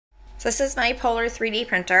So this is my Polar 3D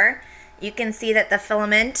printer. You can see that the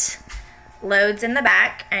filament loads in the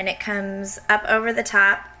back and it comes up over the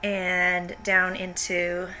top and down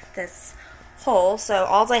into this hole. So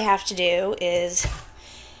all I have to do is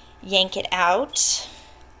yank it out.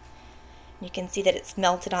 You can see that it's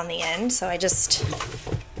melted on the end, so I just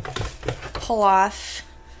pull off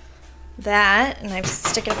that and I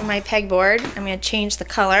stick it up on my pegboard. I'm going to change the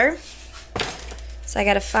color. So I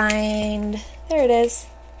got to find, there it is.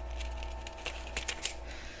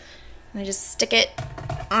 And I just stick it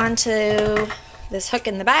onto this hook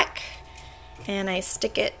in the back and I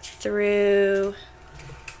stick it through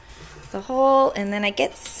the hole, and then I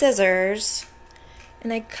get scissors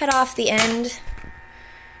and I cut off the end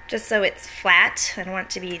just so it's flat. I don't want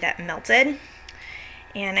it to be that melted.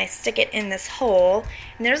 And I stick it in this hole,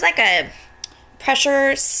 and there's like a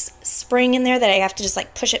pressure spring in there that I have to just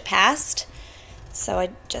like push it past. So I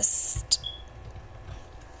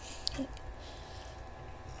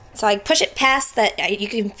push it past that. You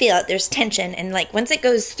can feel it, there's tension, and like once it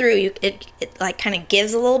goes through, it like kind of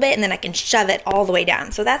gives a little bit, and then I can shove it all the way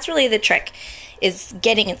down. So that's really the trick, is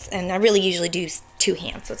getting it, and I really usually do two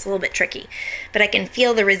hands, so it's a little bit tricky. But I can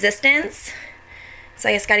feel the resistance, so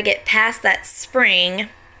I just got to get past that spring,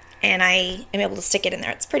 and I am able to stick it in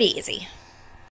there. It's pretty easy.